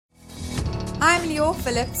I'm Lior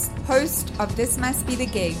Phillips, host of This Must Be the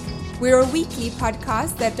Gig. We're a weekly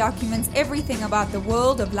podcast that documents everything about the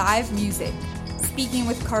world of live music, speaking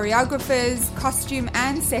with choreographers, costume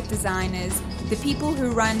and set designers, the people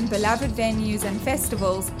who run beloved venues and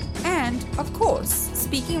festivals, and, of course,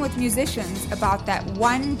 speaking with musicians about that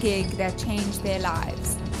one gig that changed their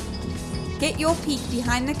lives. Get your peek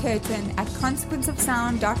behind the curtain at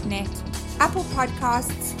consequenceofsound.net, Apple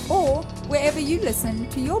Podcasts, or wherever you listen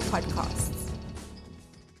to your podcasts.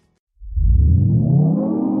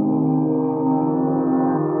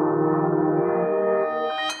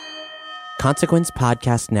 Consequence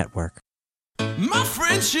Podcast Network. My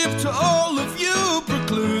friendship to all of you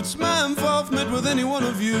precludes my involvement with any one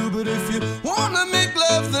of you. But if you want to make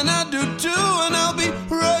love, then I do too, and I'll be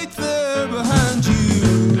right there behind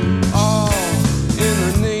you. All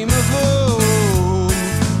in the name of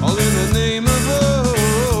oh, all in the name of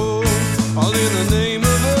oh, all in the name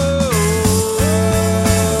of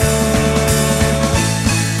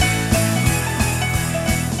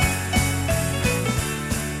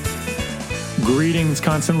Greetings,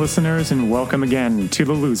 constant listeners, and welcome again to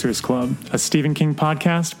The Losers Club, a Stephen King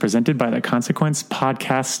podcast presented by the Consequence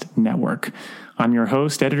Podcast Network. I'm your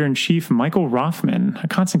host, editor-in-chief Michael Rothman, a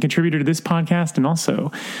constant contributor to this podcast and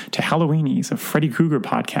also to Halloweenies, a Freddy Krueger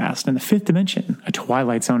podcast, and The Fifth Dimension, a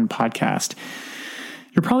Twilight Zone podcast.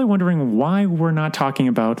 You're probably wondering why we're not talking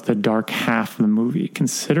about the dark half of the movie,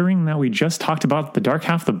 considering that we just talked about the dark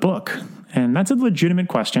half of the book. And that's a legitimate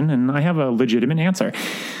question, and I have a legitimate answer.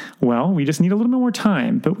 Well, we just need a little bit more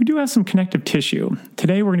time, but we do have some connective tissue.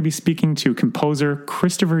 Today, we're going to be speaking to composer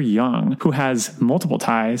Christopher Young, who has multiple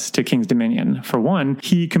ties to King's Dominion. For one,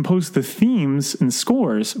 he composed the themes and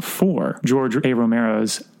scores for George A.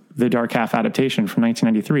 Romero's The Dark Half adaptation from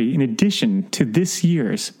 1993, in addition to this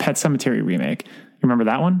year's Pet Sematary remake. Remember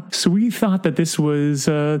that one? So we thought that this was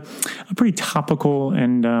a pretty topical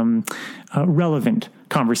and relevant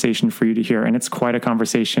conversation for you to hear. And it's quite a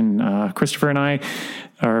conversation. Christopher and I,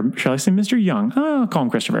 or shall I say Mr. Young? I'll call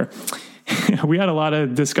him Christopher. We had a lot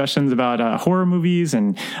of discussions about horror movies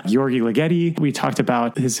and Yorgi Ligeti. We talked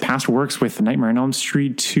about his past works with Nightmare on Elm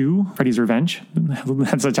Street 2, Freddy's Revenge.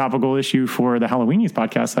 That's a topical issue for the Halloweenies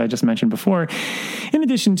podcast that I just mentioned before. In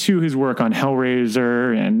addition to his work on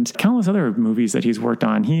Hellraiser and countless other movies that he's worked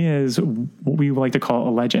on, he is what we like to call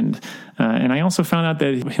a legend. And I also found out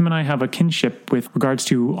that him and I have a kinship with regards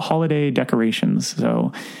to holiday decorations.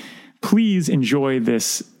 So please enjoy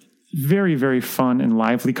this very, very fun and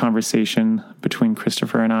lively conversation between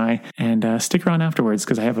Christopher and I. And stick around afterwards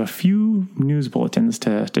because I have a few news bulletins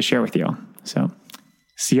to share with you. So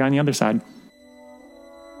see you on the other side.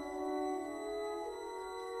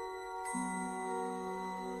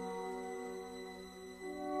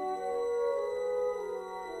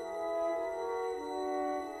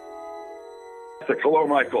 Hello,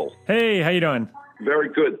 Michael. Hey, how you doing? Very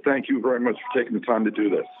good. Thank you very much for taking the time to do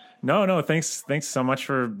this. No, thanks so much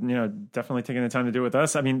for, definitely taking the time to do it with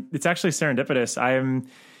us. I mean, it's actually serendipitous. I'm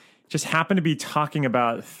just happen to be talking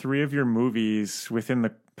about 3 of your movies within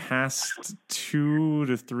the past 2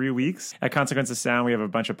 to 3 weeks. At Consequence of Sound, we have a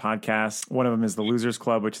bunch of podcasts. One of them is The Losers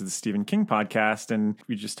Club, which is the Stephen King podcast. And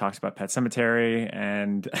we just talked about Pet Sematary.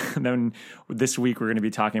 And then this week, we're going to be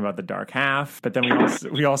talking about The Dark Half. But then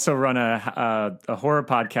we also run a horror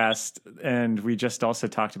podcast. And we just also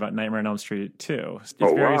talked about Nightmare on Elm Street 2.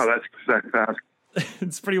 Wow, that's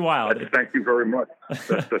it's pretty wild. Thank you very much.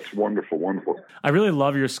 That's wonderful, wonderful. I really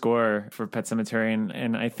love your score for Pet Sematary,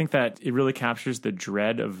 and I think that it really captures the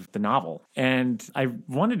dread of the novel. And I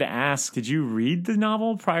wanted to ask, did you read the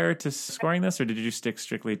novel prior to scoring this, or did you stick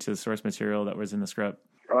strictly to the source material that was in the script?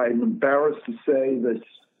 I'm embarrassed to say that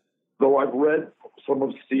though I've read some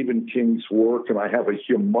of Stephen King's work, and I have a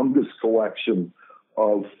humongous collection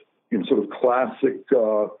of sort of classic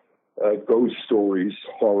ghost stories,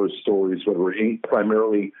 horror stories, whether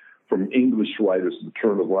primarily from English writers at the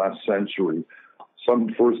turn of the last century, some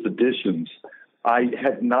first editions. I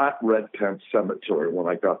had not read Pet Sematary when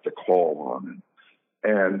I got the call on it,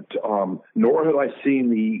 and nor had I seen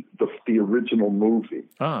the original movie.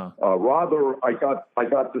 Rather, I got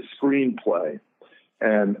the screenplay,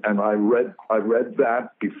 and I read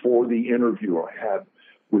that before the interview I had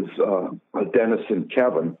with Dennis and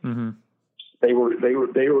Kevin. Mm-hmm. They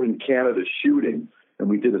were in Canada shooting, and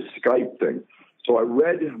we did a Skype thing. So I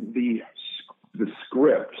read the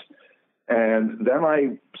script, and then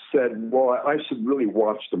I said, well, I should really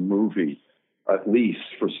watch the movie, at least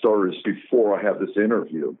for starters, before I have this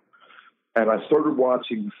interview. And I started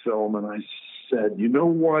watching the film, and I said, you know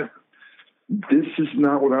what? This is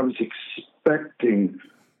not what I was expecting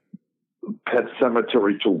Pet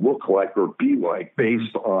Sematary to look like or be like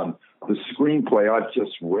based on the screenplay I've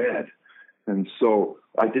just read. And so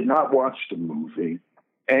I did not watch the movie.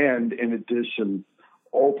 And in addition,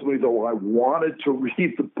 ultimately, though I wanted to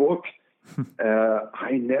read the book,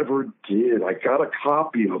 I never did. I got a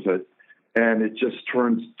copy of it, and it just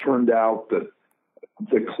turned out that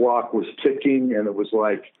the clock was ticking, and it was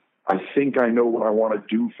like, I think I know what I want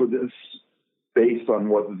to do for this based on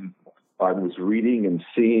what I was reading and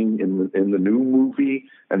seeing in the new movie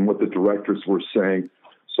and what the directors were saying.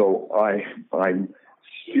 So I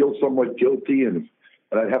feel somewhat guilty, and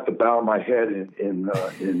I'd have to bow my head in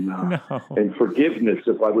forgiveness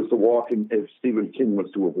if Stephen King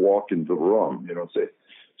was to have walked into the room, say,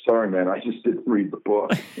 sorry, man, I just didn't read the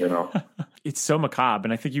book, It's so macabre,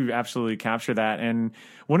 and I think you absolutely capture that. And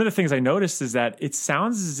one of the things I noticed is that it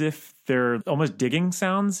sounds as if they're almost digging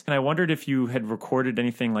sounds, and I wondered if you had recorded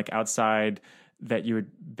anything like outside that you had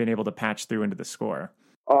been able to patch through into the score.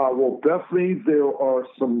 Well, definitely there are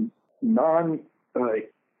some non-acoustic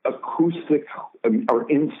or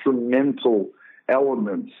instrumental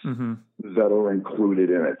elements that are included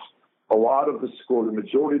in it. A lot of the score, the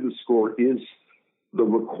majority of the score is the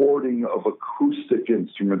recording of acoustic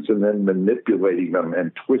instruments and then manipulating them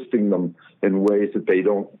and twisting them in ways that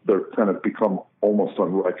they're kind of become almost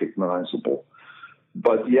unrecognizable.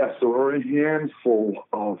 But yes, there are a handful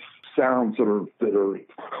of sounds that are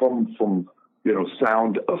come from,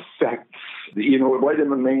 sound effects. Right in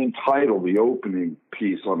the main title, the opening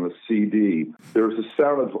piece on the CD, there's a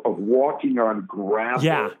sound of walking on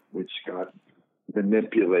gravel, which got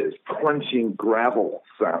manipulated, crunching gravel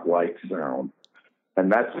like sound. And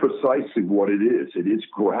that's precisely what it is. It is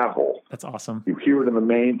gravel. That's awesome. You hear it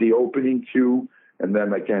in the opening cue, and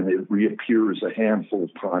then again, it reappears a handful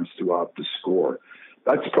of times throughout the score.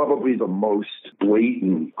 That's probably the most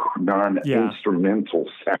blatant non-instrumental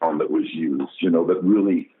sound that was used, that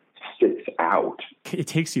really sticks out. It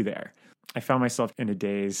takes you there. I found myself in a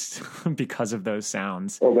daze because of those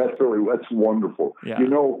sounds. Oh, that's wonderful. Yeah.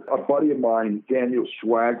 A buddy of mine, Daniel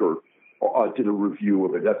Schwager, did a review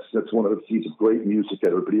of it. He's a great music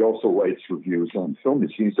editor, but he also writes reviews on film.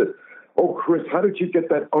 He said, "Oh, Chris, how did you get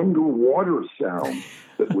that underwater sound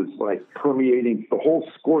that was like permeating the whole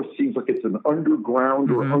score? Seems like it's an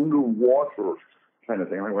underground or underwater kind of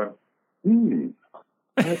thing." And I went,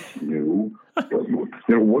 that's new.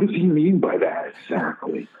 What does he mean by that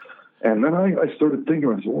exactly? And then I started thinking,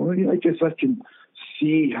 I said, well, I guess I can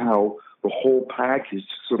see how the whole package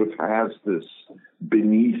sort of has this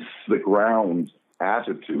beneath the ground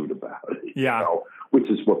attitude about it, which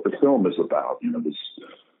is what the film is about.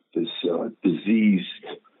 This diseased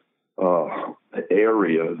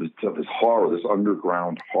area, this horror, this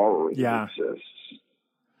underground horror that exists.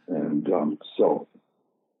 And so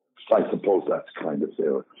I suppose that's kind of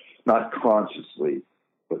there, not consciously,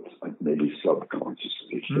 but maybe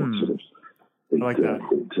subconsciously. It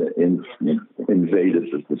invaded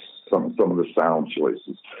some of the sound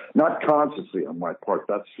choices. Not consciously on my part,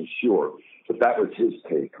 that's for sure. But that was his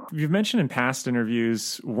take on it. You've mentioned in past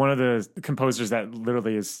interviews, one of the composers that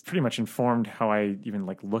literally has pretty much informed how I even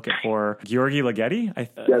look at horror, György Ligeti.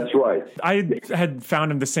 That's right. I had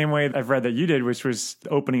found him the same way I've read that you did, which was the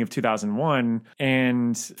opening of 2001.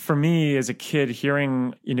 And for me as a kid,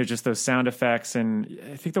 hearing, just those sound effects, and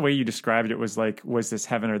I think the way you described it was was this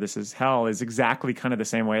heaven or this is hell, is exactly kind of the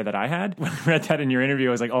same way that I had. When I read that in your interview,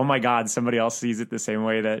 I was like, oh my God, somebody else sees it the same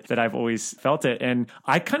way that I've always felt it. And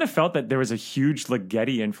I kind of felt that there was a huge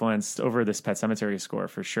Ligeti influence over this Pet Sematary score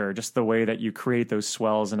for sure. Just the way that you create those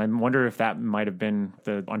swells. And I wonder if that might have been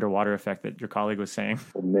the underwater effect that your colleague was saying.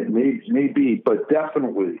 Maybe, but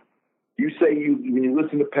definitely. You say when you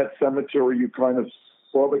listen to Pet Sematary, you kind of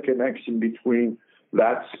saw the connection between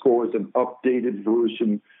that score as an updated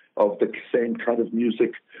version of the same kind of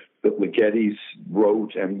music that Ligeti's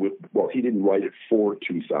wrote, and he didn't write it for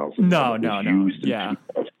 2000. No. Yeah.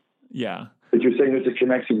 Yeah. But you're saying there's a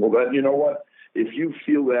connection. Well, you know what? If you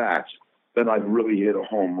feel that, then I've really hit a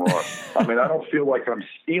home run. I mean, I don't feel like I'm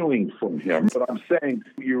stealing from him, but I'm saying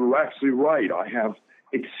you're actually right. I have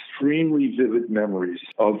extremely vivid memories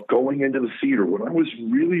of going into the theater when I was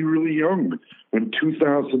really, really young. When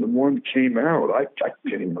 2001 came out, I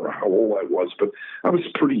can't remember how old I was, but I was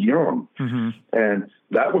pretty young. Mm-hmm. And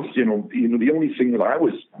that was, the only thing that I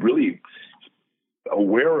was really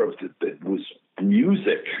aware of that was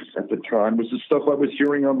music at the time was the stuff I was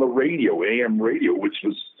hearing on the radio, AM radio, which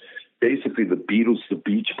was basically the Beatles, the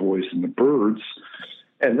Beach Boys, and the Byrds.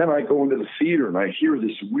 And then I go into the theater and I hear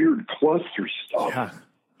this weird cluster stuff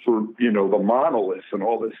for, the monolith and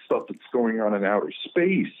all this stuff that's going on in outer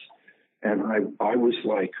space. And I was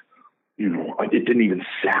like, it didn't even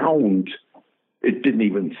sound it didn't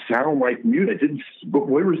even sound like music. But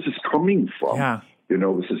where is this coming from? Yeah.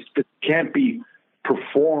 This can't be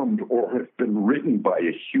performed or have been written by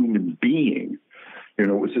a human being.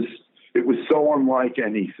 It was so unlike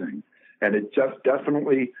anything. And it just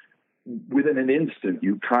definitely, within an instant,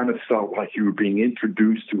 you kind of felt like you were being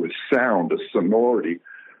introduced to a sound, a sonority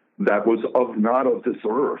that was not of this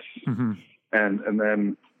earth. Mm-hmm. And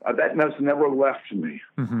then that has never left me.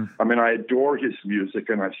 Mm-hmm. I mean, I adore his music,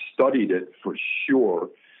 and I've studied it for sure,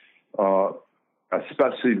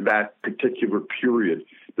 especially that particular period,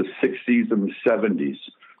 the 60s and the 70s,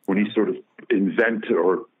 when he sort of invented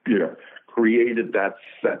or created that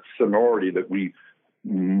sonority that we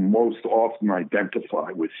most often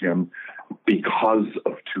identify with him because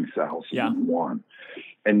of 2001. Yeah.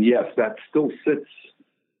 And yes, that still sits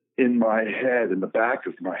in my head, in the back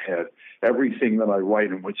of my head, everything that I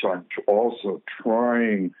write, in which I'm also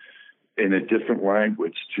trying in a different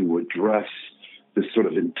language to address this sort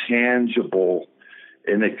of intangible,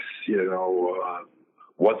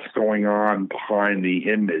 what's going on behind the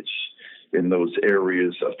image in those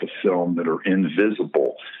areas of the film that are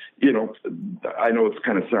invisible. I know it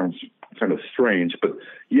kind of sounds kind of strange, but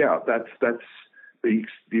yeah, that's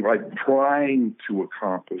I'm trying to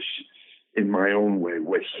accomplish in my own way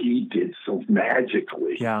what he did so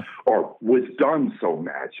magically, or was done so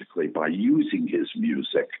magically by using his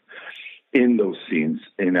music in those scenes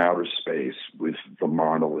in outer space with the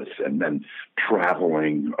monolith and then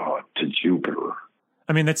traveling to Jupiter.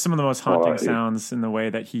 I mean, that's some of the most haunting sounds in the way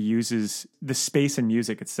that he uses the space and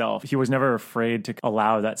music itself. He was never afraid to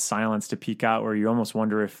allow that silence to peek out where you almost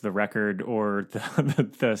wonder if the record or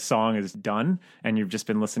the song is done and you've just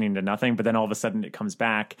been listening to nothing, but then all of a sudden it comes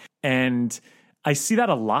back. And I see that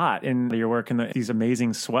a lot in your work, and these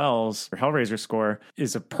amazing swells. Hellraiser score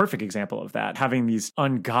is a perfect example of that, having these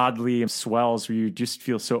ungodly swells where you just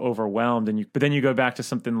feel so overwhelmed. But then you go back to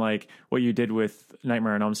something like what you did with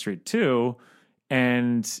Nightmare on Elm Street 2,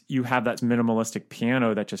 and you have that minimalistic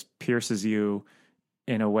piano that just pierces you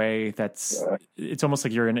in a way it's almost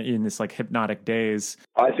like you're in this like hypnotic daze.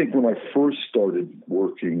 I think when I first started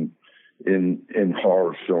working in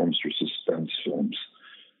horror films or suspense films,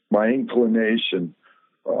 my inclination,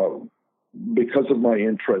 because of my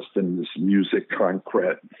interest in this music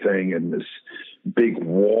concrete thing and this big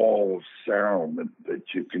wall of sound that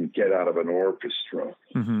you can get out of an orchestra,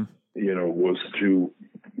 mm-hmm. was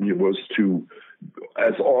to,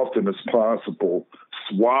 as often as possible,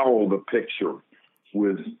 swallow the picture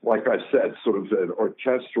with, like I said, sort of an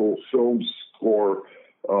orchestral film score,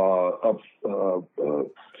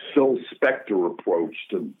 Phil Spector approach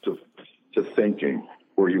to thinking,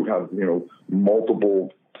 where you have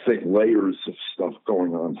multiple thick layers of stuff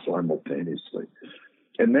going on simultaneously.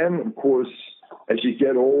 And then, of course, as you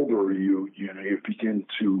get older, you begin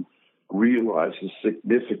to realize the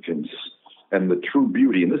significance and the true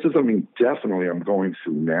beauty. And this is something definitely I'm going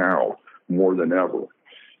through now more than ever,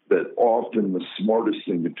 that often the smartest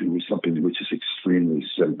thing to do is something which is extremely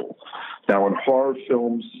simple. Now, in horror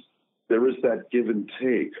films, there is that give and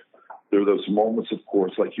take. There are those moments, of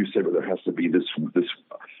course, like you said, where there has to be this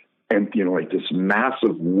and like this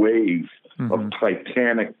massive wave mm-hmm. of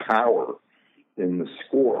titanic power in the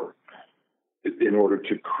score in order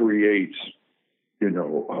to create,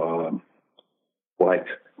 like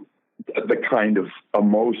the kind of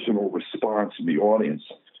emotional response in the audience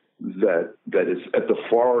that is at the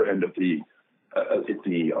far end of the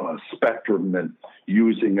spectrum, and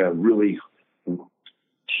using a really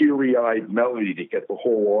teary-eyed melody to get the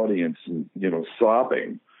whole audience, and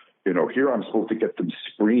sobbing. Here I'm supposed to get them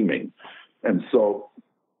screaming, and so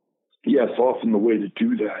yes, often the way to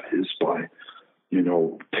do that is by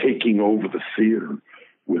taking over the theater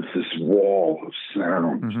with this wall of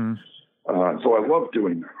sound. Mm-hmm. So I love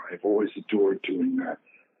doing that. I've always adored doing that.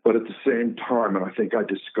 But at the same time, and I think I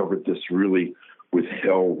discovered this really with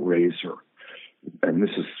Hellraiser, and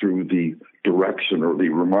this is through the direction or the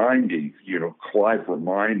reminding, Clive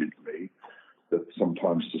reminded me that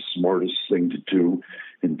sometimes the smartest thing to do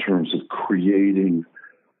in terms of creating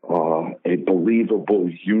a believable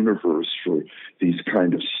universe for these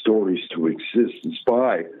kind of stories to exist is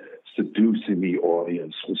by seducing the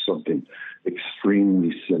audience with something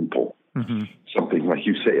extremely simple. Mm-hmm. Something like,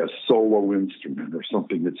 you say, a solo instrument, or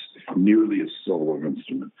something that's nearly a solo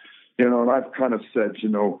instrument. And I've kind of said,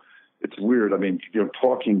 it's weird. I mean,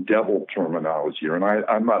 talking devil terminology, and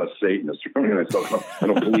I'm not a Satanist. I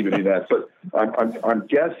don't believe any of that. But I'm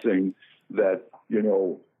guessing that,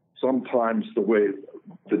 sometimes the way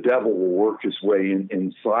the devil will work his way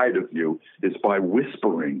inside of you is by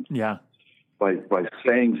whispering. Yeah. By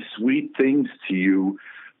saying sweet things to you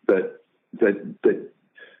that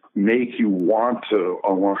make you want to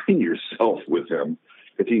align yourself with him,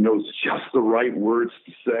 if he knows just the right words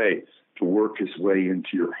to say to work his way into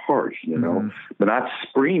your heart, you know, but not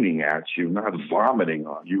screaming at you, not vomiting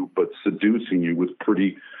on you, but seducing you with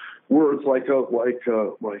pretty words like a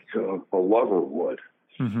lover would.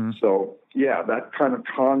 So yeah, that kind of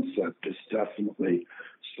concept is definitely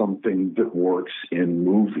something that works in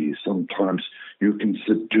movies. Sometimes you can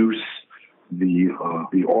seduce the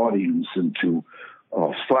audience into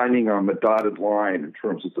finding on the dotted line in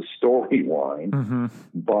terms of the storyline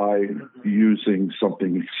by using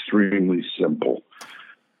something extremely simple,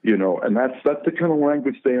 you know, and that's the kind of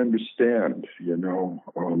language they understand, you know.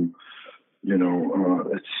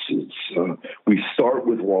 We start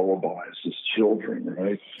with lullabies as children,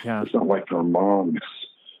 right? Yeah. It's not like our moms.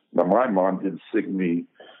 Now, my mom did sing me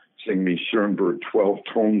Schoenberg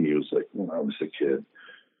 12-tone music when I was a kid.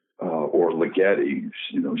 Or Ligeti,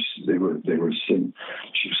 you know, they were singing.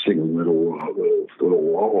 She was singing little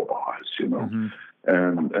lullabies, you know,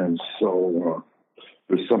 and so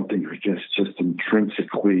there's something just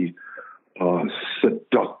intrinsically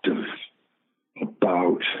seductive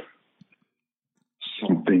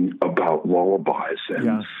about lullabies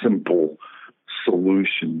and simple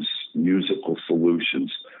solutions, musical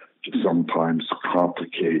solutions to sometimes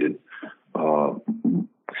complicated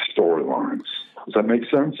storylines. Does that make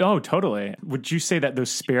sense? Oh, totally. Would you say that those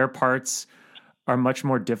spare parts are much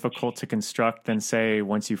more difficult to construct than, say,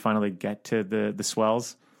 once you finally get to the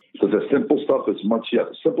swells? So the simple stuff is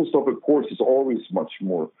the simple stuff, of course, is always much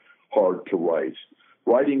more hard to write.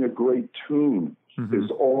 Writing a great tune is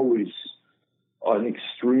always an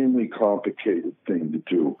extremely complicated thing to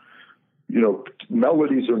do. You know,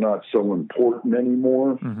 melodies are not so important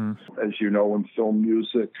anymore, as you know, in film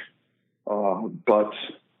music, but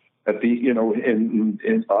at the, you know, and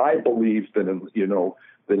I believe that in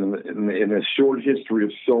a short history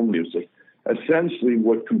of film music, essentially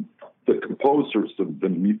what the composers,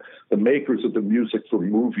 the makers of the music for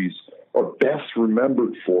movies are best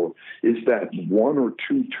remembered for is that one or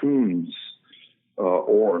two tunes,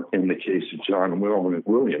 or in the case of John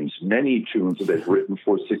Williams, many tunes that they've written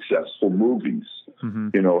for successful movies.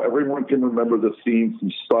 You know, everyone can remember the theme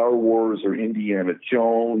from Star Wars or Indiana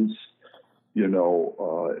Jones. You know,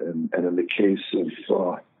 and in the case of,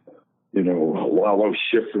 you know, Lalo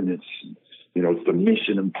Schifrin, it's, you know, it's the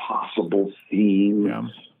Mission Impossible theme. Yeah.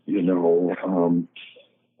 You know,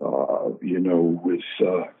 with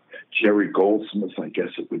Jerry Goldsmith, I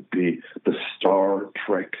guess it would be the Star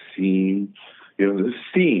Trek theme. You know, the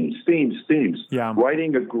themes. Yeah.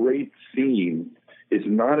 Writing a great theme is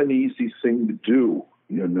not an easy thing to do,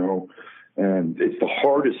 you know, and it's the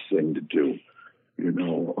hardest thing to do. You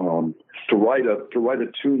know, to write a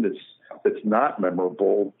tune that's not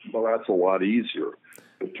memorable, well, that's a lot easier.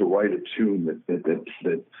 But to write a tune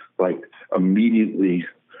that like immediately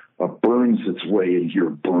burns its way into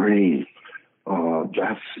your brain,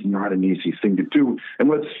 that's not an easy thing to do. And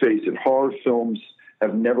let's face it, horror films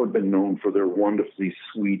have never been known for their wonderfully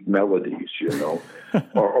sweet melodies, you know,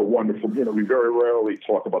 or wonderful, you know, we very rarely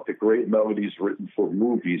talk about the great melodies written for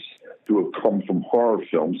movies to have come from horror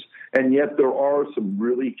films. And yet there are some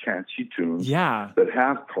really catchy tunes that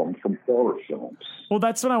have come from horror films. Well,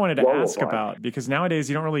 that's what I wanted to ask about, because nowadays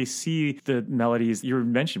you don't really see the melodies you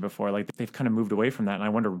mentioned before. Like, they've kind of moved away from that, and I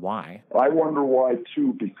wonder why. I wonder why,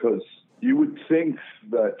 too, because you would think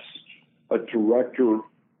that a director,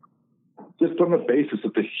 just on the basis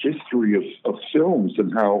of the history of films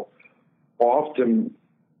and how often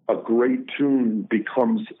a great tune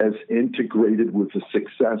becomes as integrated with the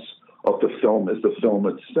success of the film as the film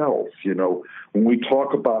itself. You know, when we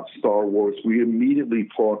talk about Star Wars, we immediately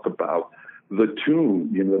talk about the tune,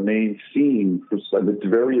 you know, the main theme, the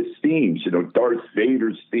various themes, you know, Darth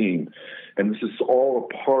Vader's theme. And this is all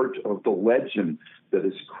a part of the legend that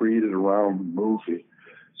is created around the movie.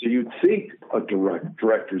 So you'd think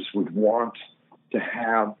directors would want to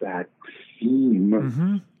have that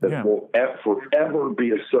theme that will forever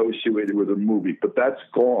be associated with a movie, but that's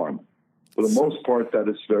gone. For the most part, that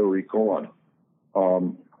is very gone.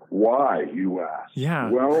 Why, you ask? Yeah.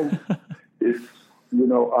 Well, it's, you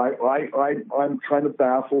know, I'm kind of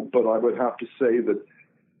baffled, but I would have to say that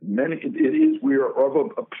we are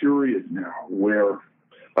of a period now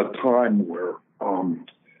a time where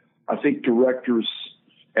I think directors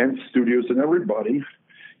and studios and everybody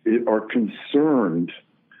are concerned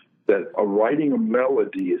that writing a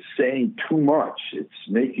melody is saying too much. It's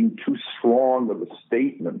making too strong of a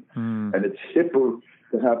statement. And it's hipper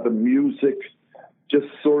to have the music just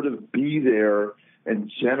sort of be there and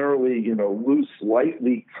generally, you know,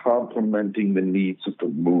 lightly complementing the needs of the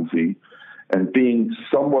movie and being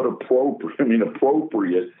somewhat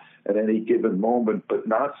appropriate at any given moment, but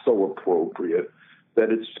not so appropriate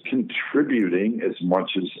that it's contributing as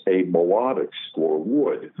much as a melodic score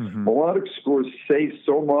would. Mm-hmm. Melodic scores say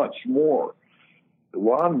so much more.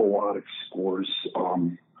 Non-melodic scores,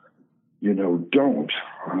 don't. They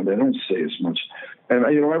don't say as much. And,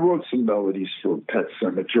 I wrote some melodies for Pet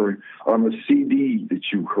Sematary on the CD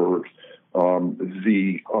that you heard.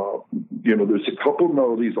 There's a couple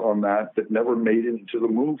melodies on that never made it into the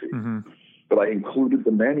movie, mm-hmm. but I included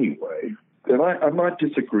them anyway. And I'm not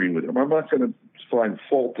disagreeing with them. I'm not going to find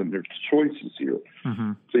fault in their choices here.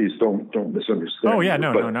 Mm-hmm. Please don't misunderstand. Oh yeah,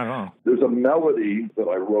 no, not at all. There's a melody that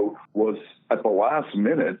I wrote was at the last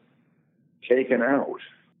minute taken out.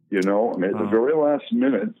 At the very last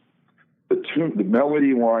minute, the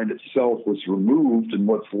melody line itself was removed, and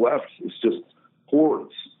what's left is just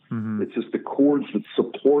chords. Mm-hmm. It's just the chords that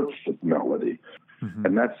support the melody. Mm-hmm.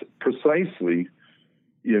 And that's precisely,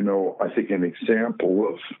 I think an example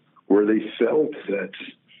of where they felt that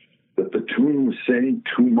the tune was saying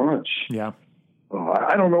too much. Yeah.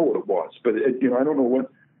 I don't know what it was, but I don't know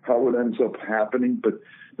how it ends up happening, but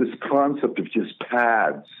this concept of just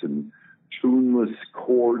pads and tuneless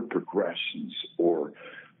chord progressions or,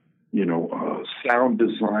 sound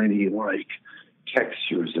designy like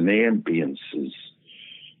textures and ambiances,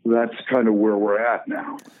 that's kind of where we're at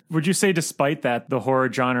now. Would you say, despite that, the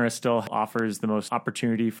horror genre still offers the most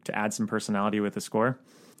opportunity to add some personality with the score?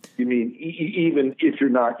 You mean even if you're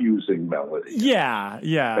not using melody? Yeah.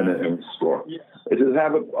 And score. Yeah. Does it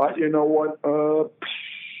have you know what?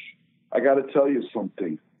 I got to tell you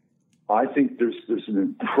something. I think there's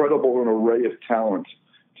an incredible array of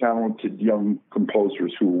talented young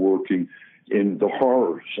composers who are working in the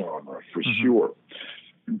horror genre for mm-hmm. sure.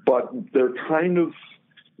 But they're kind of,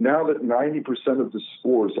 now that 90% of the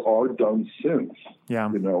scores are done synth,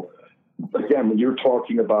 again, when you're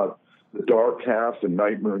talking about The Dark Half and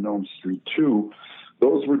Nightmare on Elm Street 2,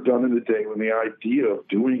 those were done in a day when the idea of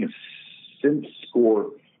doing a synth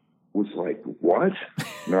score was like, what?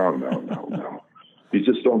 No. You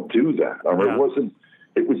just don't do that.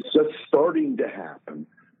 It was just starting to happen,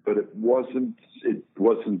 but it wasn't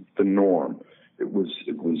the norm. It was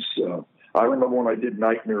I remember when I did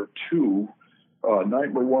Nightmare 2,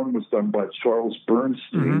 Nightmare 1 was done by Charles Bernstein,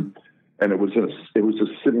 mm-hmm. and it was a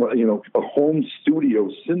similar, a home studio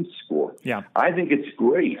synth score. Yeah. I think it's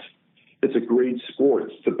great. It's a great score.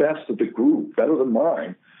 It's the best of the group, better than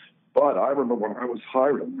mine. But I remember when I was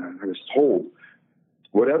hired on that, I was told,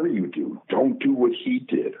 whatever you do, don't do what he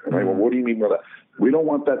did. And I went, what do you mean by that? We don't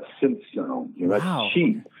want that synth sound. That's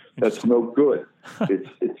cheap. That's no good.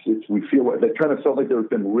 We feel like they kind of felt like they've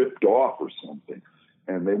been ripped off or something.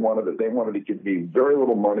 And they wanted to give me very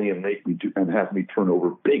little money and make me and have me turn over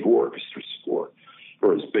big orchestra score,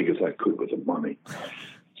 or as big as I could with the money.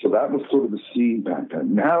 So that was sort of the scene back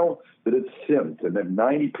then. Now that it's synth, and then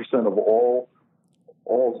 90% of all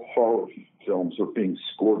horror films are being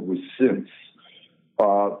scored with synths,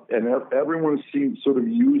 and everyone seems sort of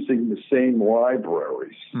using the same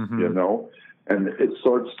libraries, mm-hmm. And it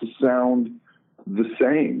starts to sound the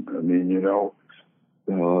same. I mean,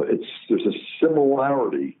 there's a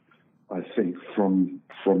similarity, I think, from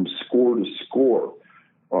score to score,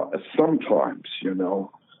 sometimes, in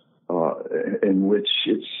which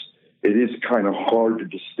it is kind of hard to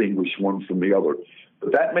distinguish one from the other.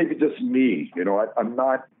 But that may be just me. I'm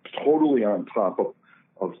not totally on top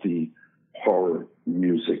of the horror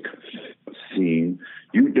music scene.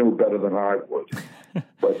 You know better than I would.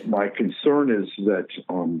 But my concern is that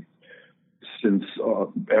since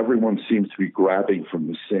everyone seems to be grabbing from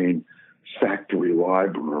the same factory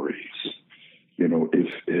libraries, it's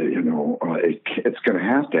going to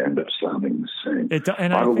have to end up sounding the same.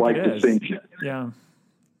 I would like to think, yeah.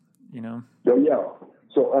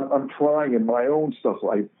 So I'm trying in my own stuff.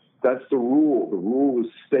 That's the rule. The rule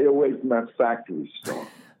is stay away from that factory stuff.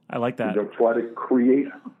 I like that. Try to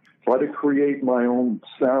create my own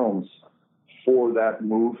sounds for that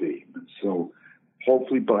movie. And so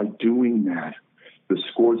hopefully by doing that, the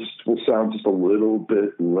score will sound just a little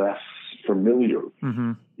bit less familiar.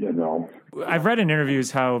 Mm-hmm. I've read in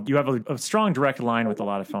interviews how you have a strong direct line with a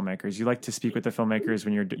lot of filmmakers. You like to speak with the filmmakers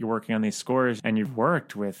when you're working on these scores, and you've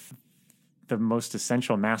worked with the most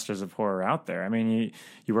essential masters of horror out there. I mean,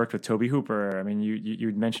 you worked with Tobe Hooper. I mean,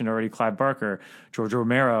 you mentioned already Clive Barker, George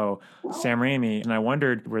Romero, Sam Raimi. And I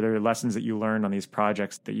wondered, were there lessons that you learned on these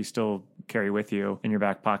projects that you still carry with you in your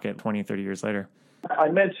back pocket 20, 30 years later? I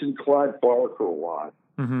mentioned Clive Barker a lot,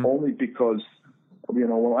 mm-hmm. only because,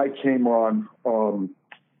 when I came on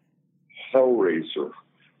Hellraiser,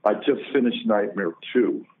 I just finished Nightmare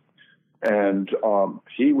 2. And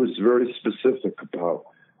he was very specific about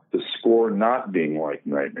the score not being like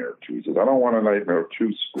Nightmare 2. He says, I don't want a Nightmare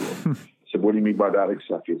 2 score. I said, what do you mean by that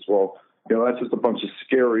exactly? He said, well, that's just a bunch of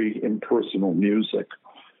scary, impersonal music.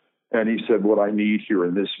 And he said, what I need here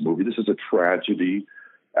in this movie, this is a tragedy.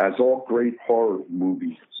 As all great horror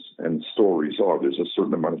movies and stories are, there's a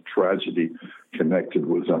certain amount of tragedy connected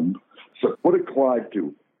with them. So what did Clive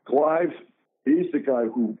do? Clive, he's the guy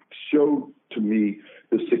who showed to me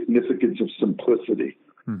the significance of simplicity.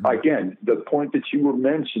 Mm-hmm. Again, the point that you were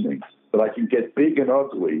mentioning, that I can get big and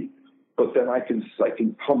ugly, but then I can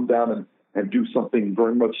come down and do something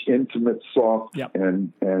very much intimate, soft,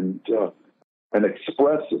 and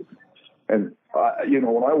expressive. And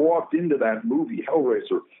when I walked into that movie,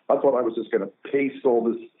 Hellraiser, I thought I was just going to paste all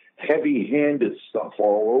this heavy-handed stuff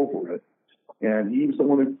all over it. And he was the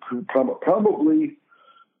one who probably,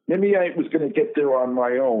 maybe I was going to get there on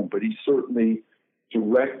my own, but he certainly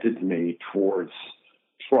directed me towards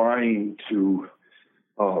trying to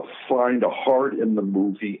find a heart in the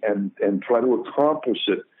movie and try to accomplish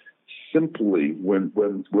it simply when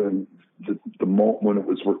it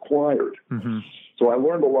was required. Mm-hmm. So I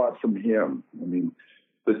learned a lot from him. I mean,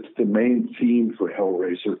 the main theme for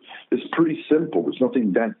Hellraiser is pretty simple. There's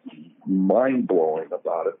nothing that mind-blowing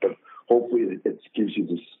about it, but hopefully it gives you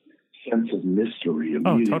this sense of mystery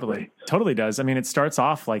immediately. Oh, totally does. I mean, it starts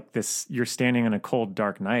off like this, you're standing in a cold,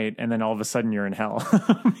 dark night, and then all of a sudden you're in hell.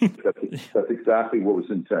 That's exactly what was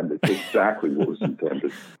intended. Exactly what was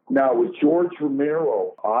intended. Now, with George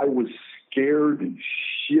Romero, I was scared and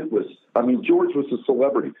shitless. I mean, George was a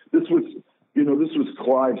celebrity. This was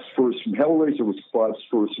Clive's first. Hellraiser was Clive's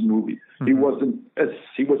first movie. Mm-hmm.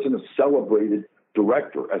 He wasn't a celebrated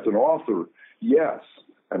director. As an author, yes,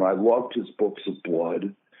 and I loved his books of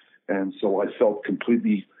blood, and so I felt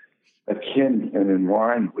completely akin and in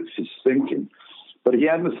line with his thinking. But he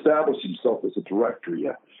hadn't established himself as a director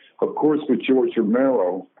yet. Of course, with George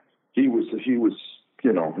Romero, he was,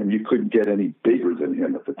 and you couldn't get any bigger than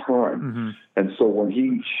him at the time. Mm-hmm. And so when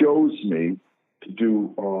he chose me to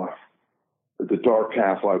do The Dark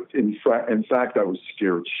Half, in fact, I was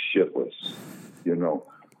scared shitless,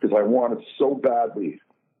 because I wanted so badly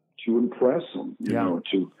to impress him, his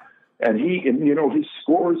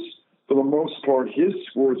scores, for the most part, his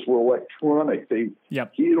scores were electronic. He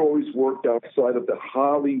had always worked outside of the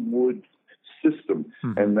Hollywood system,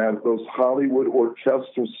 and that those Hollywood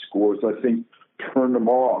orchestral scores, I think, turned them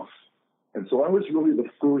off. And so I was really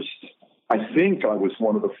I was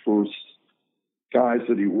one of the first guys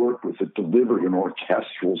that he worked with that delivered an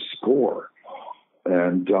orchestral score,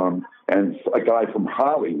 and a guy from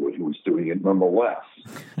Hollywood who was doing it nonetheless,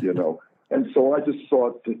 And so I just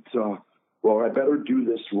thought that, I better do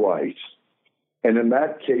this right. And in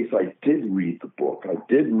that case, I did read the book. I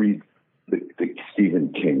did read the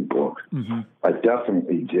Stephen King book. Mm-hmm. I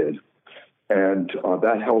definitely did. And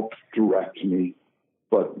that helped direct me.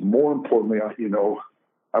 But more importantly,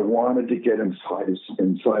 I wanted to get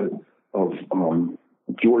inside of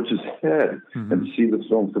George's head and see the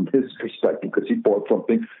film from his perspective, because he brought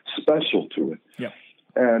something special to it. Yeah.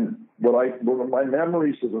 And one of my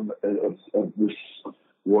memories of this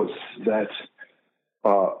was that,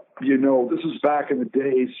 this was back in the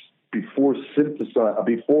days before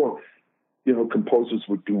composers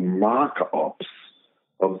would do mock-ups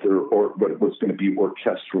of what was going to be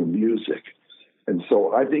orchestral music. And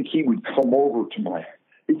so I think he came over to my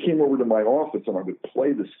office, and I would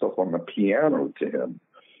play this stuff on the piano to him.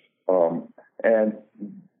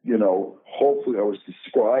 Hopefully I was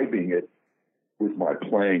describing it with my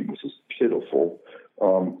playing, which is pitiful,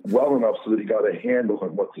 well enough so that he got a handle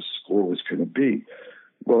on what the score was going to be.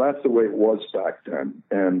 Well, that's the way it was back then.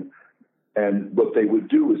 And what they would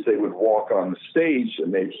do is they would walk on the stage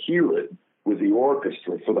and they'd hear it with the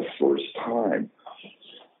orchestra for the first time.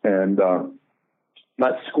 And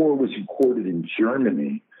that score was recorded in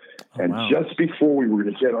Germany. Oh, and wow. Just before we were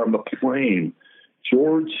to get on the plane,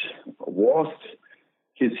 George lost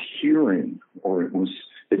his hearing, or it was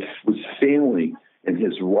failing in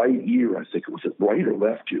his right ear. I think it was right or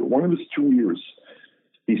left ear. One of his two ears,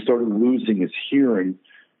 he started losing his hearing,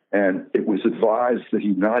 and it was advised that he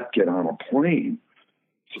not get on a plane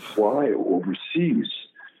to fly overseas.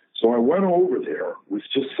 So I went over there with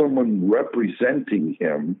just someone representing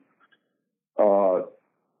him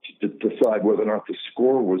to decide whether or not the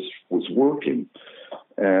score was working.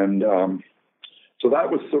 And so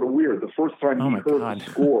that was sort of weird. The first time he heard the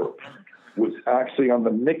score was actually on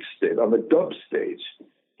the mix stage, on the dub stage.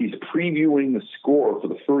 He's previewing the score for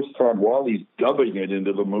the first time while he's dubbing it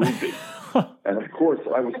into the movie. And of course,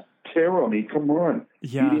 I was tearing me. Come on.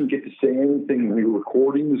 Yeah. He didn't get to say anything. We were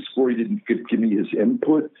recording the score. He didn't give me his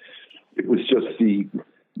input. It was just the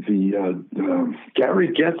Gary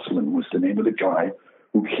Getzman was the name of the guy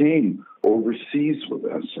who came overseas with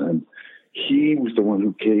us, and he was the one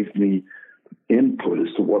who gave me input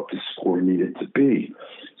as to what the score needed to be.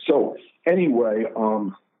 So anyway,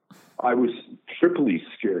 I was triply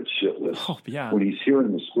scared shitless when he's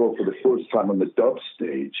hearing the score for the first time on the dub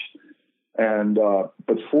stage. And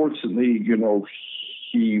but fortunately,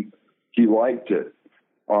 he liked it.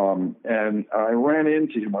 And I ran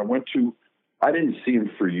into him. I didn't see him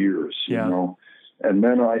for years, you know. And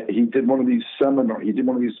then he did one of these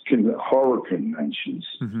horror conventions,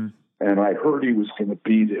 and I heard he was going to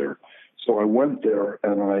be there. So I went there,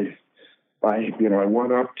 and I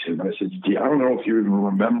went up to him. I said, I don't know if you even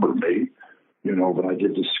remember me, but I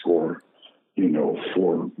did the score,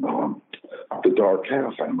 for The Dark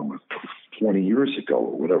Half. I don't know, 20 years ago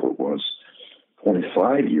or whatever it was,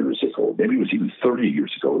 25 years ago. Maybe it was even 30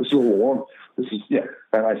 years ago. This is a little long.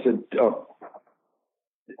 And I said,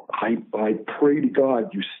 I pray to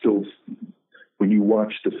God you still, when you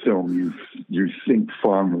watch the film, you think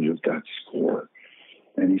fondly of that score.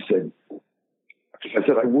 And he said,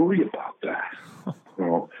 I worry about that.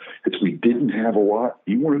 Because we didn't have a lot.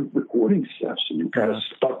 You were in a recording session. You kind of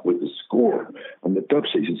stuck with the score on the dub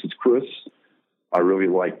station. He says, Chris, I really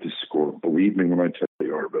like the score. Believe me when I tell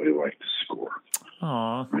you, I really like the score.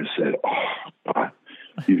 Aww. I said, oh, God,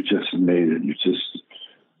 you just made it. You just,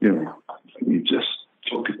 you just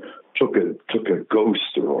took a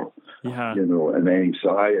ghost or, an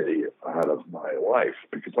anxiety out of my life,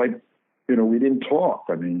 because we didn't talk.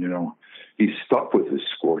 I mean, he's stuck with his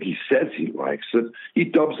score. He says he likes it. He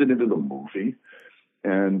dubs it into the movie.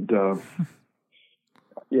 And,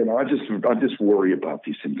 I just worry about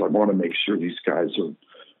these things. I want to make sure these guys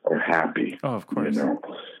are happy. Oh, of course.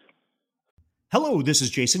 Hello, this is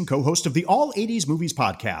Jason, co-host of the All 80s Movies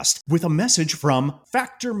Podcast, with a message from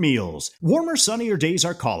Factor Meals. Warmer, sunnier days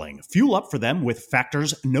are calling. Fuel up for them with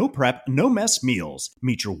Factor's no prep, no mess meals.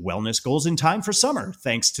 Meet your wellness goals in time for summer,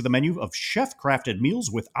 thanks to the menu of chef-crafted meals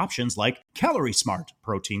with options like Calorie Smart,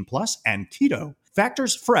 Protein Plus, and Keto.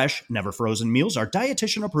 Factor's fresh, never frozen meals are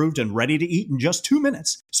dietitian approved and ready to eat in just 2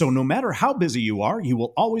 minutes. So no matter how busy you are, you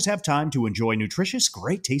will always have time to enjoy nutritious,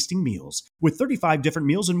 great tasting meals. With 35 different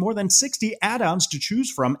meals and more than 60 add-ons to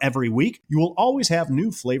choose from every week, you will always have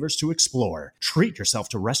new flavors to explore. Treat yourself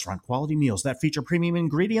to restaurant quality meals that feature premium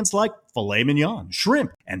ingredients like filet mignon,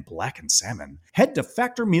 shrimp, and blackened salmon. Head to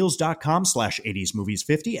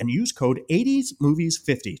factormeals.com/80smovies50 and use code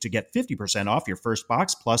 80smovies50 to get 50% off your first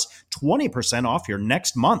box plus 20% off your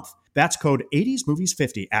next month. That's code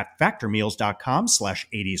 80smovies50 at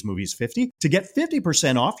factormeals.com/80smovies50 to get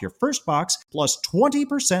 50% off your first box plus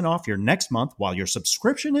 20% off your next month while your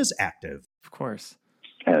subscription is active. Of course.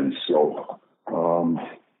 And so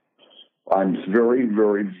I'm very,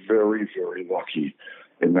 very, very, very lucky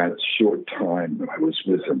in that short time that I was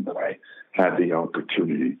with him, that I had the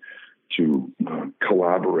opportunity to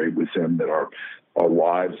collaborate with him, that our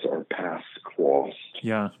lives, our paths crossed.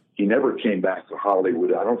 Yeah. He never came back to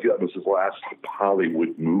Hollywood. I don't think that was his last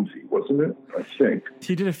Hollywood movie, wasn't it? I think.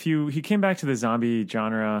 He came back to the zombie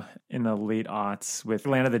genre in the late aughts with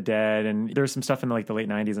Land of the Dead, and there was some stuff in the late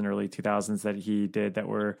 90s and early 2000s that he did that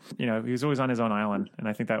were, he was always on his own island. And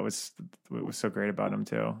I think that was what was so great about him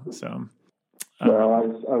too. So.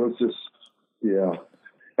 Well, I was just,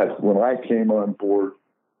 when I came on board,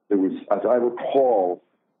 it was, as I recall,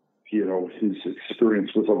 his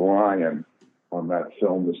experience with a lion on that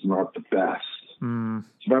film was not the best. As a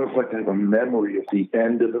matter of fact, I have a memory of the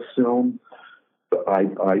end of the film. But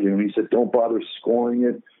he said, don't bother scoring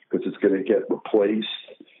it because it's going to get replaced.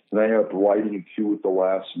 And I ended up writing a cue at the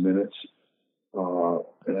last minute.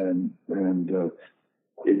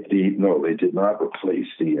 They did not replace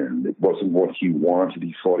the end. It wasn't what he wanted.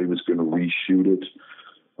 He thought he was going to reshoot it.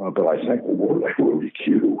 But I think I wrote a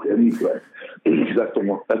cue anyway. That's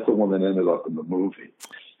the one that ended up in the movie.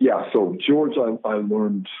 Yeah, so George, I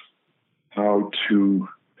learned I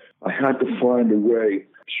had to find a way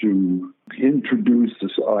to introduce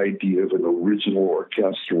this idea of an original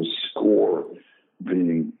orchestral score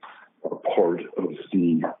being a part of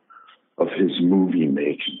his movie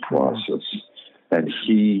making process. And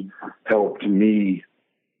he helped me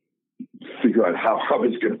figure out how I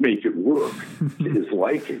was going to make it work to his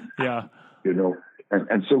liking. Yeah.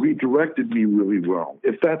 And so he directed me really well.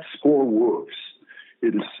 If that score works,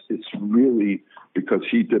 it's really because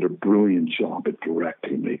he did a brilliant job at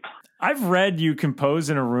directing me. I've read you compose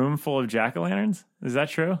in a room full of jack-o'-lanterns. Is that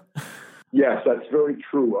true? Yes, that's very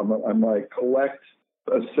true. I collect,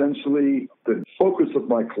 essentially, the focus of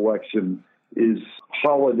my collection is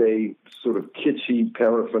holiday sort of kitschy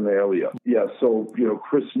paraphernalia. Yeah, so,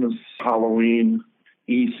 Christmas, Halloween,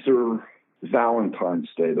 Easter, Valentine's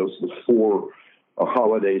Day. Those are the 4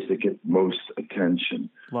 holidays that get most attention.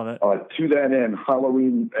 Love it. To that end,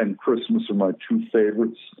 Halloween and Christmas are my 2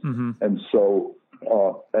 favorites. Mm-hmm. And so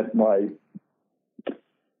at my,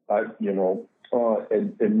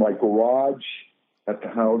 in my garage at the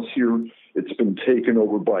house here, it's been taken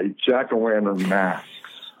over by jack-o'-lantern masks.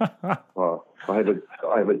 I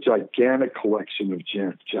have a gigantic collection of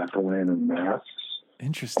jack-o'-lantern masks.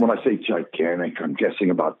 Interesting. When I say gigantic, I'm guessing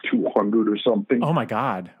about 200 or something. Oh my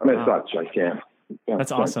God! I mean, It's not gigantic.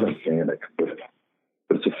 That's awesome. Not gigantic, but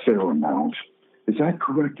it's a fair amount. Is that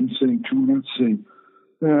correct in saying 200? Saying,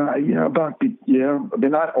 yeah. I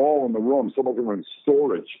mean, not all in the room. Some of them are in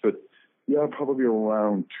storage, but yeah, probably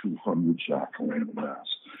around 200 jack-o'-lantern masks.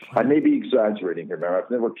 I may be exaggerating here, man.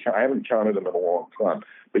 I haven't counted them in a long time.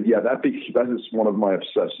 But yeah, that is one of my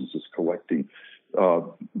obsessions, is collecting,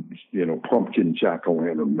 pumpkin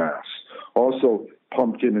jack-o'-lantern masks. Also,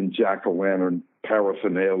 pumpkin and jack-o'-lantern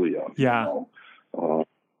paraphernalia. Yeah.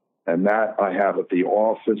 And that I have at the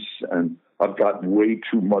office, and I've got way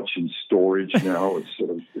too much in storage now. It's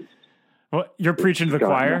sort of. Well, you're preaching to the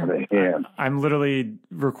choir. I'm literally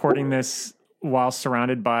recording this while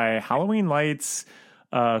surrounded by Halloween lights,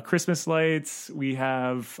 Christmas lights. We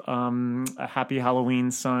have a Happy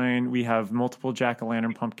Halloween sign. We have multiple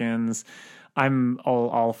jack-o'-lantern pumpkins. I'm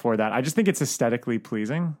all for that. I just think it's aesthetically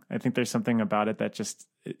pleasing. I think there's something about it that just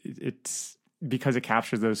it's because it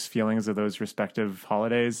captures those feelings of those respective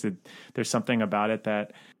holidays. There's something about it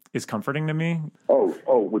that is comforting to me. Oh,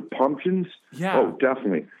 with pumpkins? Yeah. Oh,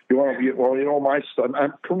 definitely. My stuff.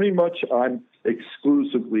 I'm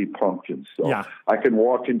exclusively pumpkins. So yeah. I can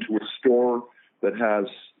walk into a store that has,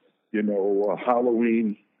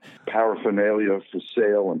 Halloween paraphernalia for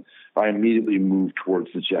sale, and I immediately move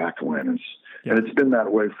towards the jack-o'-lanterns. Yeah. And it's been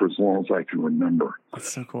that way for as long as I can remember.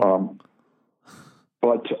 That's so cool.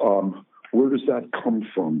 But where does that come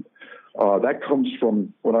from? That comes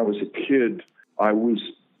from when I was a kid. I was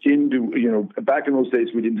into, back in those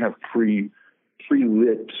days, we didn't have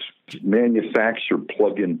pre-lit manufactured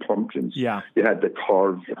plug-in pumpkins. Yeah. You had to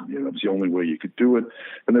carve them. It's the only way you could do it.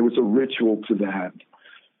 And there was a ritual to that,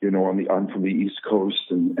 I'm from the East Coast,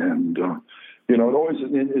 and it always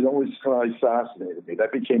kind of fascinated me.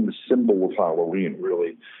 That became the symbol of Halloween,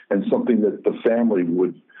 really, and something that the family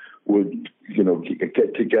would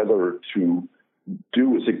get together to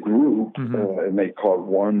do as a group, and they carve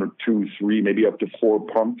 1 or 2, 3, maybe up to 4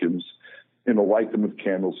 pumpkins, light them with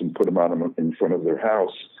candles and put them out in front of their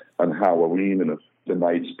house on Halloween and the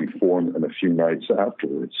nights before and a few nights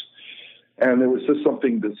afterwards. And there was just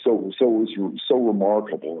something that was so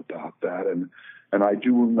remarkable about that. And I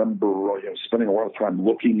do remember spending a lot of time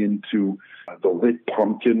looking into the lit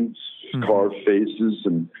pumpkins, carved faces,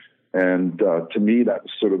 and to me that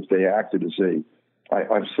was sort of, they acted as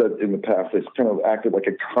I've said in the past, they kind of acted like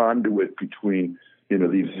a conduit between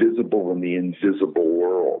the visible and the invisible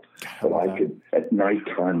world. But I could, at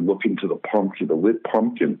nighttime, look into the lit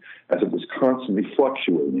pumpkin, as it was constantly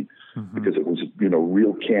fluctuating, because it was,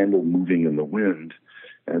 real candle moving in the wind,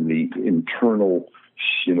 and the internal,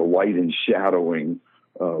 light and shadowing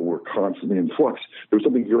were constantly in flux. There was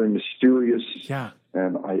something very mysterious. Yeah.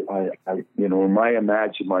 And I in my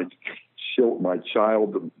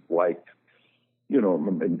child-like,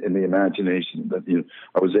 in the imagination that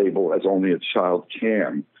I was able, as only a child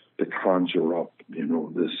can, to conjure up,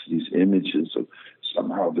 these images of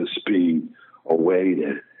somehow this being a way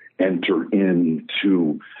to enter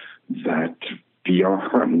into that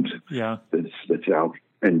beyond that's out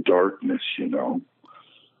in darkness.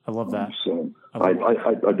 I love that. So I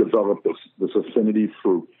developed this affinity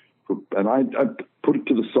for, and I put it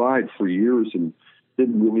to the side for years and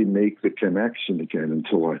didn't really make the connection again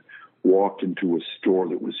until I walked into a store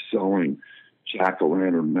that was selling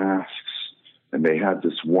jack-o'-lantern masks, and they had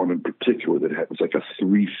this one in particular that was like a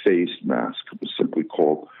 3-faced mask. It was simply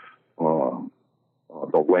called the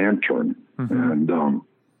Lantern, and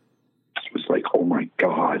it was like, oh my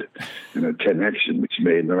God, and a connection which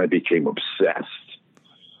made, and then I became obsessed.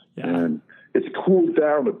 Yeah. And it's cooled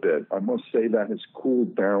down a bit. I must say that it's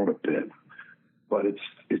cooled down a bit, but it's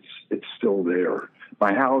still there.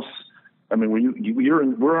 My house. I mean, when you're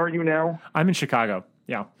in, where are you now? I'm in Chicago.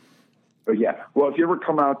 Yeah. Oh, yeah. Well, if you ever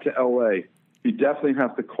come out to LA, you definitely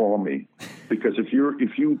have to call me, because if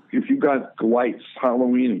you got lights,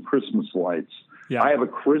 Halloween and Christmas lights, I have a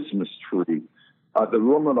Christmas tree. The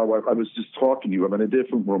room that I was just talking to you, I'm in a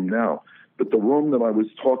different room now, but the room that I was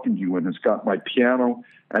talking to you in has got my piano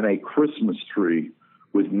and a Christmas tree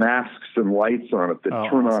with masks and lights on it that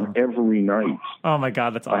turn on every night. Oh my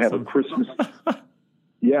God, that's awesome. I have a Christmas.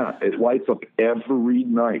 Yeah, it lights up every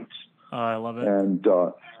night. Oh, I love it. And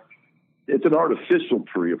it's an artificial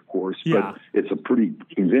tree, of course, Yeah. but it's a pretty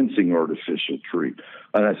convincing artificial tree.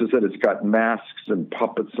 And as I said, it's got masks and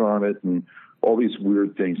puppets on it and all these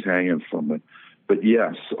weird things hanging from it. But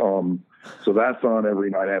yes, so that's on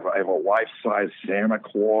every night. I have a life-size Santa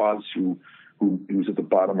Claus who's at the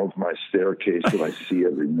bottom of my staircase that I see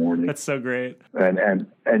every morning. That's so great. And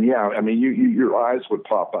yeah, I mean, your eyes would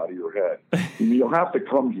pop out of your head. You'll have to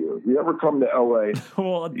come here. If you ever come to LA,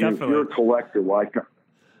 Well, if definitely. you're a collector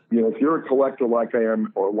like I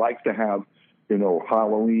am, or like to have,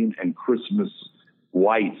 Halloween and Christmas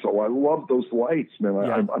lights. Oh, I love those lights, man.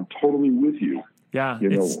 Yeah. I'm totally with you. Yeah.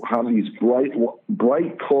 How these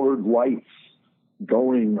bright colored lights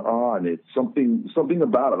going on. It's something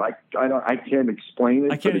about it. I can't explain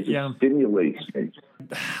it, but it just stimulates me.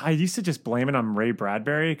 I used to just blame it on Ray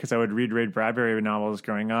Bradbury because I would read Ray Bradbury novels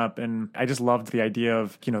growing up, and I just loved the idea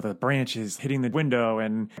of, the branches hitting the window,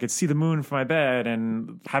 and I could see the moon from my bed,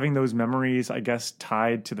 and having those memories, I guess,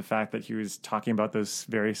 tied to the fact that he was talking about those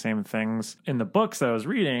very same things in the books that I was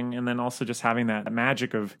reading, and then also just having that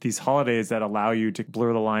magic of these holidays that allow you to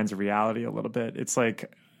blur the lines of reality a little bit. It's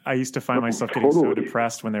like I used to find myself getting so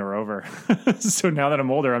depressed when they were over. So now that I'm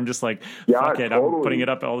older, I'm just like, fuck it, I'm putting it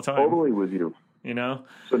up all the time. Totally with you.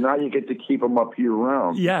 So now you get to keep them up year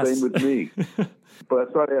round. Yes. Same with me. But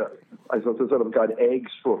that's not it. As I said, I've got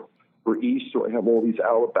eggs for Easter. I have all these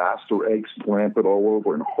alabaster eggs planted all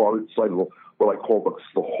over and hearts. I have what I call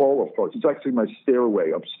the Hall of Hearts. It's actually my stairway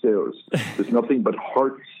upstairs. There's nothing but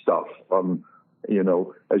heart stuff,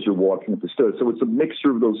 as you're walking up the stairs. So it's a mixture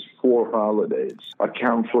of those 4 holidays.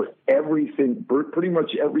 Account for everything, pretty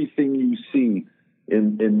much everything you see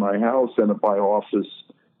in my house and at my office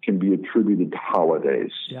can be attributed to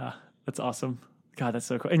holidays. Yeah, that's awesome. God, that's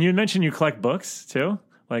so cool. And you mentioned you collect books too,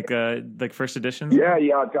 like first editions? Yeah,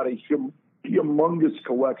 I've got a humongous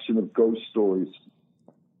collection of ghost stories,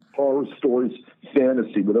 horror stories,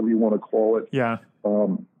 fantasy, whatever you want to call it. Yeah.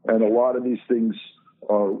 And a lot of these things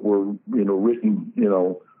were, written,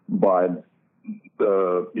 by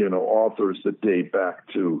authors that date back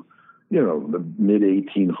to, the mid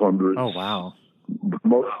 1800s. Oh, wow.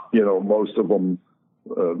 Most of them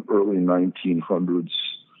early 1900s.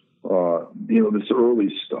 This early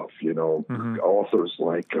stuff. Mm-hmm. Authors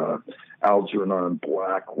like Algernon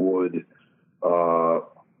Blackwood.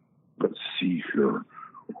 Let's see here.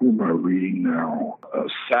 Who am I reading now?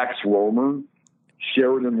 Sax Rohmer,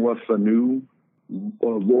 Sheridan Le Fanu,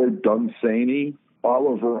 Lord Dunsany,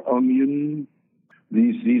 Oliver Onion.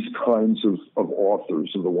 These kinds of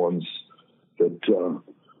authors are the ones that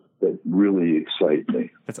really excite me.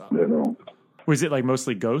 That's awesome. Was it like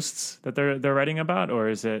mostly ghosts that they're writing about, or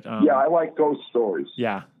is it? Yeah, I like ghost stories.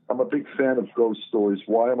 Yeah, I'm a big fan of ghost stories.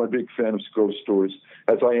 Why am I a big fan of ghost stories?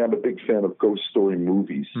 As I am a big fan of ghost story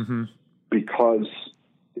movies, mm-hmm. because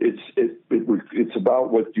it's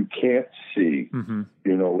about what you can't see. Mm-hmm.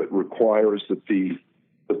 It requires that the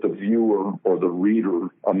viewer or the reader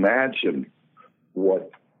imagine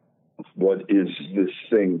what is this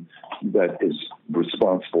thing that is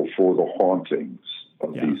responsible for the hauntings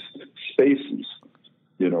of these spaces.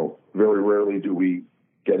 Very rarely do we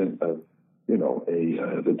get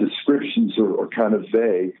the descriptions are kind of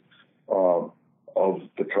vague of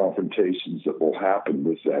the confrontations that will happen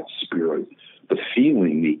with that spirit. The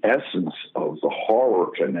feeling, the essence of the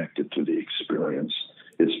horror connected to the experience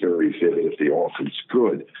is very vivid if the author's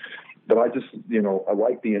good. But I just, I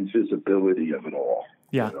like the invisibility of it all.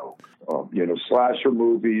 Yeah. Slasher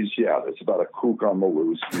movies, it's about a kook on the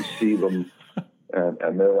loose. You see them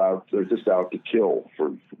and they're just out to kill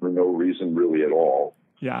for no reason really at all.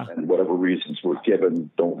 Yeah. And whatever reasons were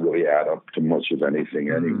given don't really add up to much of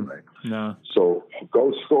anything anyway. No. So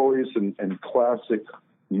ghost stories and classic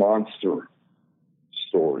monster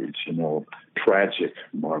stories, tragic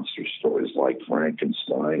monster stories like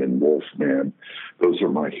Frankenstein and Wolfman. Those are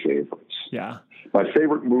my favorites. Yeah. My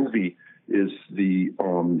favorite movie is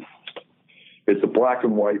it's a black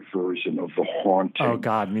and white version of The Haunting. Oh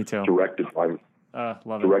God, me too. Directed by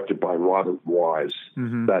Robert Wise.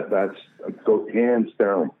 Mm-hmm. That's hands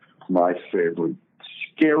down my favorite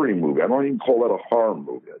scary movie. I don't even call it a horror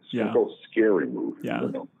movie. It's a scary movie. Yeah.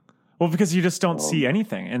 Well, because you just don't see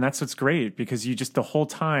anything, and that's what's great. Because you just the whole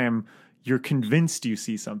time you're convinced you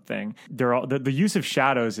see something. The use of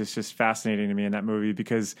shadows is just fascinating to me in that movie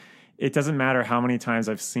because it doesn't matter how many times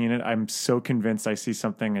I've seen it. I'm so convinced I see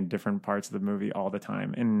something in different parts of the movie all the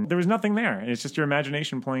time. And there was nothing there. It's just your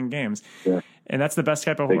imagination playing games. Yeah. And that's the best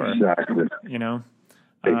type of horror. Exactly. You know?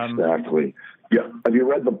 Exactly. Yeah. Have you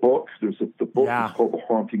read the book? The book Yeah. is called The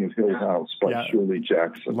Haunting of Hill House by Shirley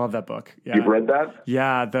Jackson. Love that book. Yeah. You've read that?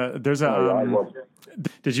 Yeah. There's a. I love it.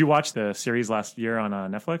 Did you watch the series last year on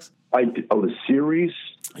Netflix? I did. Oh, the series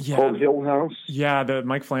called Hill House? Yeah,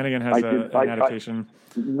 Mike Flanagan has an adaptation.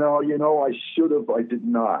 No, I should have. I did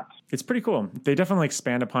not. It's pretty cool. They definitely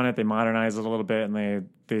expand upon it. They modernize it a little bit, and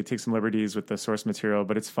they take some liberties with the source material,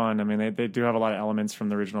 but it's fun. I mean, they do have a lot of elements from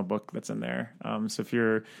the original book that's in there. So if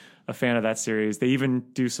you're a fan of that series, they even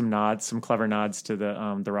do some clever nods to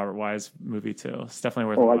the Robert Wise movie too. It's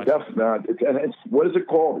definitely worth watching. I definitely. What is it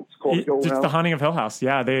called? It's called Hill House? The Haunting of Hill House.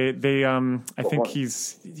 Yeah, I think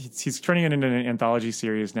he's turning it into an anthology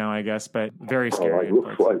series now, I guess, but very scary.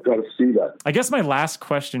 I've got to see that. I guess my last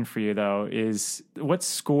question for you though is, what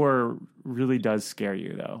score really does scare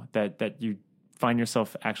you though, that you find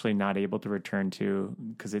yourself actually not able to return to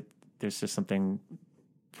because there's just something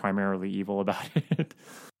primarily evil about it?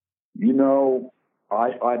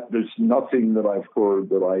 There's nothing that I've heard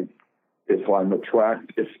that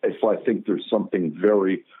if I think there's something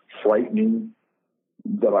very frightening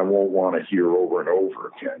that I won't want to hear over and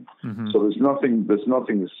over again. Mm-hmm. So there's nothing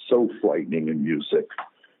so frightening in music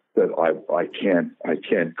that I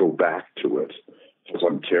can't go back to it because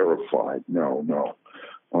I'm terrified. No.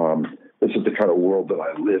 This is the kind of world that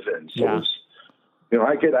I live in. So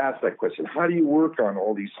I get asked that question. How do you work on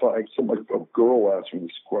all these? Like a girl asked me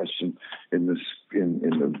this question in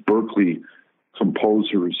the Berkeley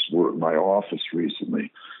composers were in my office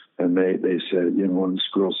recently, and they said, and this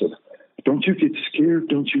girl said, "Don't you get scared?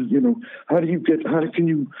 Don't you? How can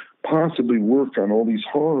you possibly work on all these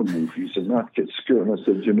horror movies and not get scared?" And I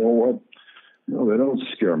said, "You know what? No, they don't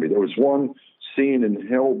scare me. There was one scene in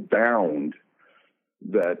Hellbound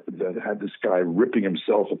that had this guy ripping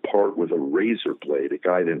himself apart with a razor blade, a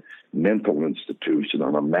guy in a mental institution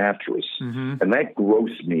on a mattress, and that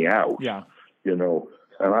grossed me out. Yeah, and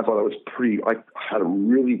I thought it was I had a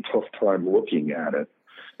really tough time looking at it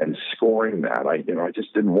and scoring that. I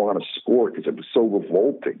just didn't want to score it because it was so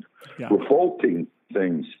revolting. Yeah. Revolting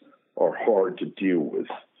things are hard to deal with,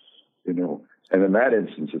 And in that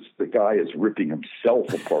instance, the guy is ripping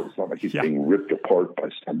himself apart. It's not like he's being ripped apart by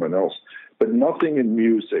someone else. But nothing in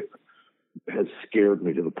music has scared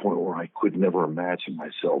me to the point where I could never imagine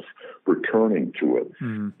myself returning to it.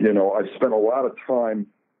 I've spent a lot of time.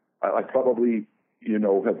 I probably,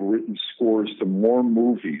 have written scores to more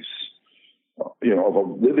movies, of a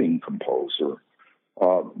living composer,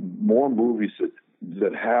 more movies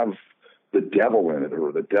that have the devil in it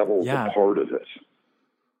or the devil's a part of it,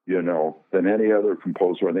 than any other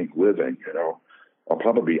composer, I think, living, I'll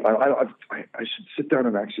probably, I should sit down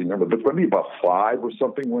and actually remember, but maybe about 5 or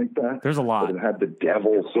something like that. There's a lot. That had the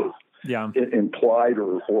devil sort of implied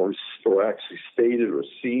or actually stated or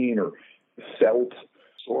seen or felt.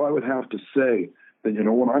 So I would have to say that,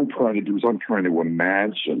 what I'm trying to do is I'm trying to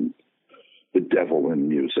imagine the devil in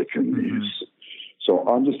music and music. So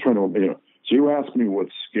I'm just trying to, so you ask me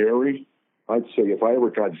what's scary, I'd say if I ever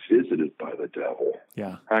got visited by the devil,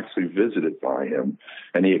 actually visited by him,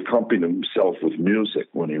 and he accompanied himself with music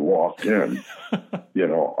when he walked in,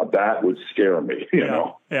 that would scare me,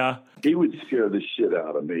 Yeah. He would scare the shit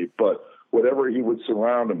out of me, but whatever he would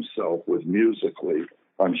surround himself with musically,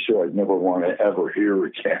 I'm sure I'd never want to ever hear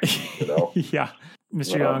again, Yeah.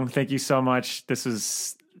 Mr. Young, thank you so much. This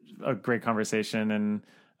was a great conversation,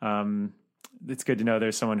 and it's good to know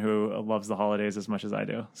there's someone who loves the holidays as much as I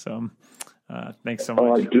do. So thanks so much.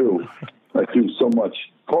 Oh, I do so much.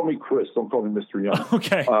 Call me Chris. Don't call me Mr. Young.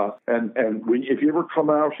 Okay. And if you ever come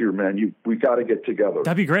out here, man, we got to get together.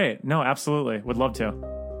 That'd be great. No, absolutely. Would love to.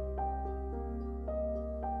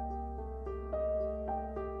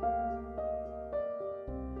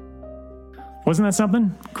 Wasn't that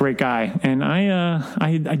something? Great guy. And I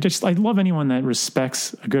love anyone that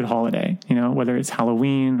respects a good holiday, whether it's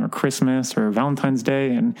Halloween or Christmas or Valentine's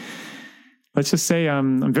Day. And let's just say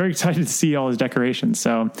I'm very excited to see all his decorations.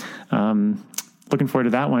 So looking forward to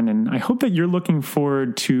that one. And I hope that you're looking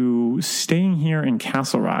forward to staying here in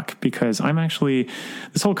Castle Rock, because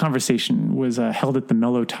this whole conversation was held at the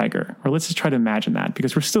Mellow Tiger, or let's just try to imagine that,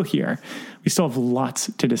 because we're still here. We still have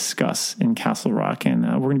lots to discuss in Castle Rock. And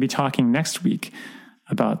we're going to be talking next week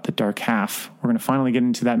about The Dark Half. We're going to finally get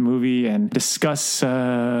into that movie and discuss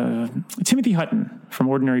Timothy Hutton from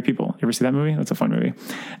Ordinary People. You ever see that movie? That's a fun movie.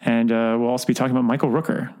 And we'll also be talking about Michael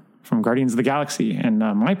Rooker from Guardians of the Galaxy, and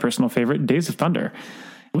my personal favorite, Days of Thunder.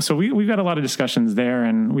 So we've got a lot of discussions there,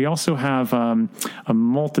 and we also have a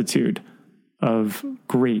multitude of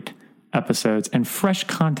great episodes and fresh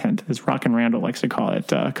content, as Rock and Randall likes to call it,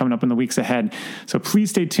 coming up in the weeks ahead. So please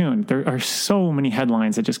stay tuned. There are so many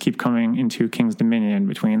headlines that just keep coming into King's Dominion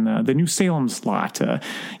between the New Salem slot.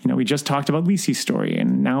 We just talked about Lisi's story,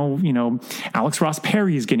 and now, Alex Ross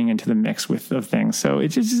Perry is getting into the mix of things. So it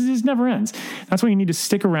just never ends. That's why you need to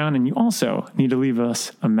stick around, and you also need to leave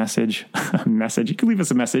us a message. You can leave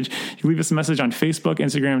us a message. You can leave us a message on Facebook,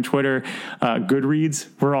 Instagram, Twitter, Goodreads.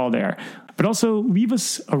 We're all there. But also leave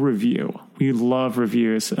us a review. We love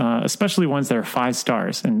reviews, especially ones that are 5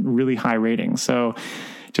 stars and really high ratings. So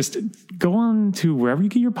just go on to wherever you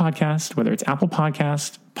get your podcast, whether it's Apple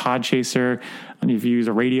Podcast, Podchaser, and if you use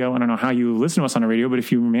a radio. I don't know how you listen to us on a radio, but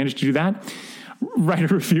if you manage to do that, write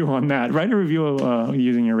a review on that. Write a review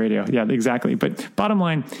using your radio. Yeah, exactly. But bottom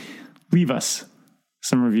line, leave us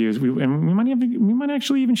some reviews. We might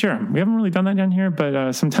actually even share them. We haven't really done that down here,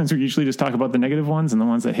 but sometimes we usually just talk about the negative ones and the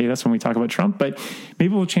ones that hate us when we talk about Trump. But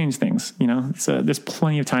maybe we'll change things. There's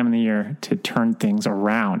plenty of time in the year to turn things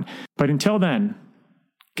around. But until then,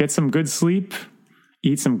 get some good sleep,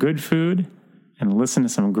 eat some good food, and listen to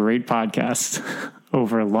some great podcasts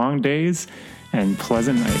over long days and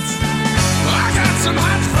pleasant nights. I got some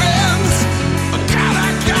hot friends. God,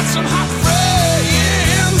 I got some hot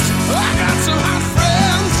friends. I got some hot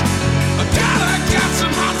friends. God, I got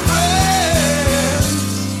some hot friends.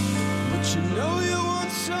 But you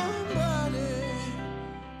want somebody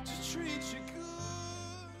to treat you good.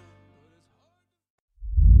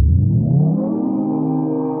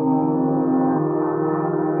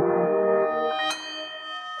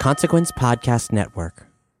 Consequence Podcast Network.